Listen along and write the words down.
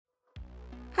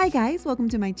Hi guys, welcome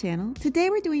to my channel. Today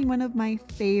we're doing one of my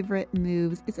favorite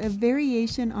moves. It's a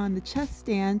variation on the chest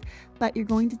stand, but you're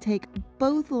going to take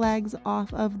both legs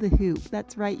off of the hoop.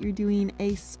 That's right, you're doing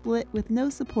a split with no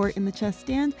support in the chest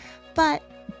stand, but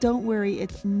don't worry,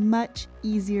 it's much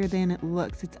easier than it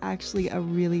looks. It's actually a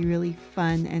really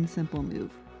fun and simple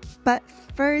move. But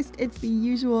first, it's the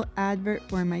usual advert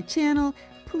for my channel.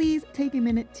 Please take a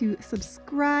minute to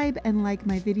subscribe and like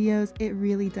my videos. It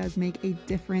really does make a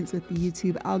difference with the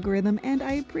YouTube algorithm and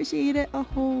I appreciate it a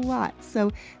whole lot.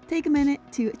 So take a minute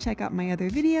to check out my other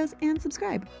videos and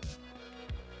subscribe.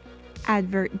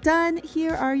 Advert done.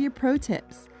 Here are your pro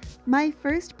tips. My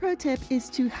first pro tip is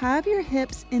to have your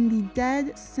hips in the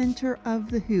dead center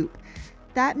of the hoop.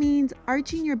 That means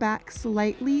arching your back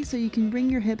slightly so you can bring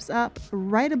your hips up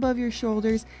right above your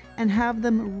shoulders and have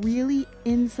them really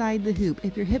inside the hoop.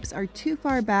 If your hips are too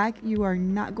far back, you are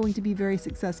not going to be very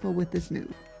successful with this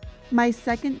move. My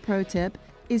second pro tip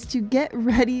is to get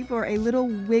ready for a little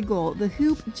wiggle. The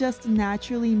hoop just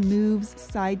naturally moves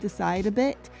side to side a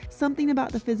bit. Something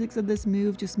about the physics of this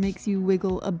move just makes you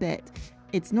wiggle a bit.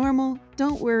 It's normal,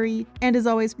 don't worry, and as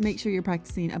always, make sure you're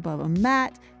practicing above a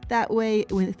mat. That way,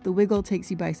 if the wiggle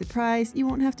takes you by surprise, you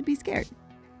won't have to be scared.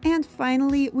 And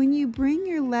finally, when you bring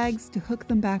your legs to hook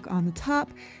them back on the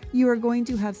top, you are going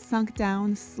to have sunk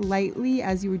down slightly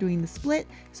as you were doing the split.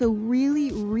 So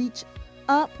really reach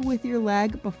up with your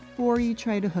leg before you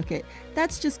try to hook it.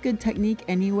 That's just good technique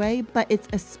anyway, but it's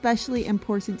especially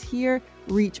important here.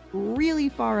 Reach really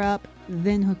far up,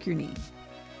 then hook your knee.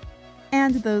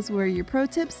 And those were your pro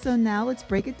tips, so now let's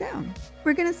break it down.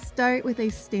 We're gonna start with a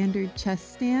standard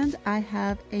chest stand. I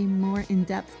have a more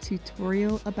in-depth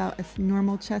tutorial about a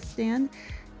normal chest stand,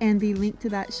 and the link to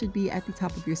that should be at the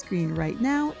top of your screen right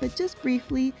now. But just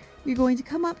briefly, you're going to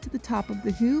come up to the top of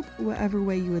the hoop, whatever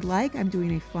way you would like. I'm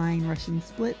doing a flying Russian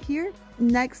split here.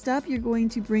 Next up, you're going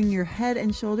to bring your head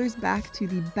and shoulders back to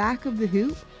the back of the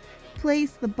hoop.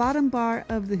 Place the bottom bar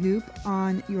of the hoop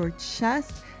on your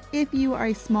chest. If you are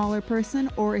a smaller person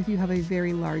or if you have a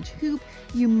very large hoop,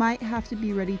 you might have to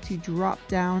be ready to drop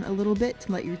down a little bit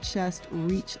to let your chest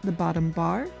reach the bottom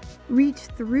bar. Reach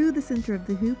through the center of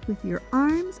the hoop with your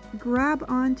arms, grab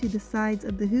onto the sides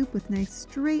of the hoop with nice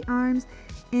straight arms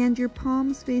and your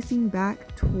palms facing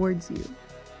back towards you.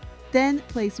 Then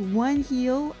place one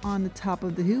heel on the top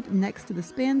of the hoop next to the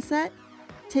span set.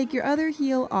 Take your other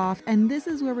heel off, and this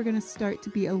is where we're going to start to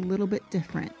be a little bit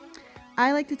different.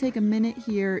 I like to take a minute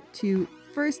here to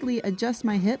firstly adjust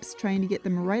my hips, trying to get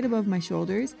them right above my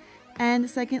shoulders, and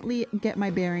secondly get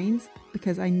my bearings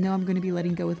because I know I'm going to be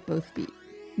letting go with both feet.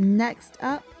 Next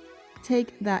up,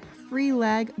 take that free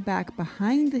leg back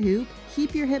behind the hoop,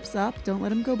 keep your hips up, don't let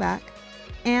them go back,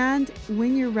 and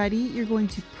when you're ready, you're going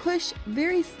to push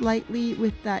very slightly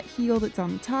with that heel that's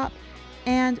on the top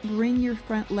and bring your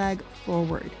front leg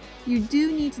forward. You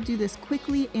do need to do this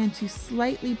quickly and to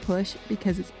slightly push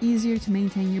because it's easier to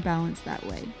maintain your balance that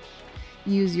way.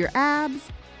 Use your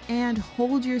abs and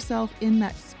hold yourself in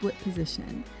that split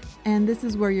position. And this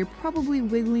is where you're probably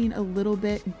wiggling a little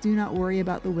bit. Do not worry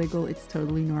about the wiggle, it's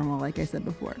totally normal like I said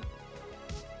before.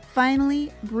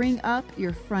 Finally, bring up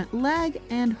your front leg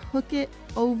and hook it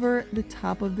over the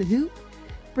top of the hoop.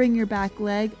 Bring your back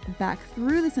leg back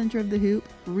through the center of the hoop,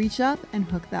 reach up and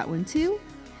hook that one too.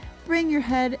 Bring your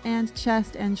head and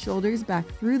chest and shoulders back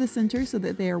through the center so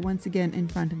that they are once again in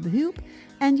front of the hoop,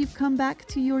 and you've come back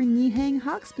to your knee hang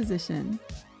hawks position.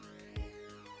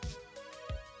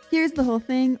 Here's the whole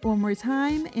thing one more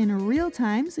time in real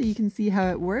time so you can see how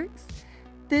it works.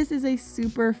 This is a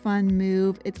super fun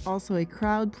move. It's also a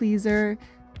crowd pleaser.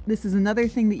 This is another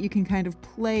thing that you can kind of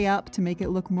play up to make it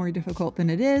look more difficult than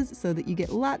it is so that you get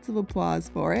lots of applause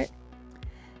for it.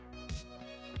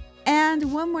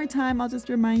 And one more time, I'll just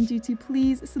remind you to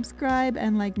please subscribe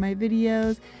and like my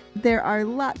videos. There are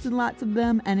lots and lots of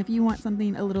them, and if you want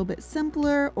something a little bit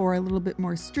simpler or a little bit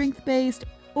more strength-based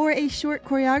or a short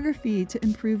choreography to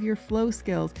improve your flow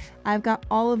skills, I've got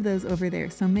all of those over there,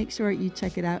 so make sure you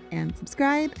check it out and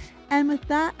subscribe. And with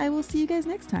that, I will see you guys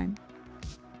next time.